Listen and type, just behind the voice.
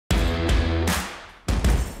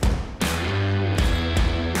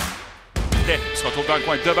paquet se retrouve dans le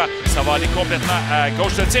coin devant. Ça va aller complètement à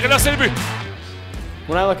gauche de tir. Et là, c'est le but.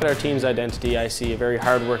 When I look at our team's identity, I see a very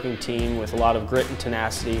hard-working team with a lot of grit and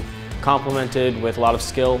tenacity, complemented with a lot of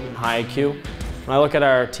skill and high IQ. When I look at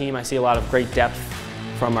our team, I see a lot of great depth,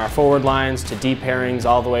 from our forward lines to deep pairings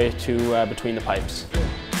all the way to between the pipes.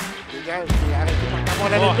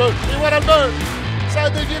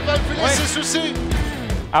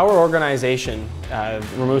 Our organization,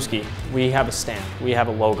 Rimouski, we have a stamp, we have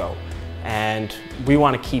a logo, and we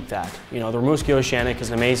want to keep that. You know, the Rimouski Oceanic is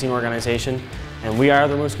an amazing organization, and we are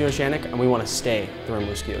the Rimouski Oceanic, and we want to stay the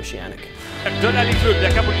Rimouski Oceanic. De la ligne bleue,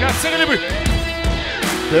 Bianca tirez le but.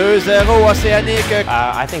 2-0 Oceanic.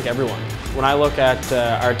 I think everyone. When I look at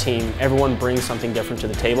our team, everyone brings something different to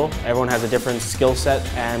the table. Everyone has a different skill set,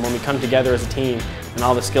 and when we come together as a team and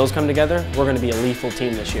all the skills come together, we're going to be a lethal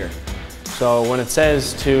team this year. So when it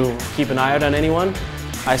says to keep an eye out on anyone,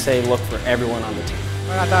 I say look for everyone on the team.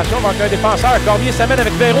 Attention, manque un défenseur. Cormier s'amène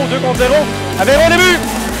avec Véro, 2 contre 0. À Véro, le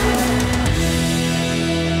but!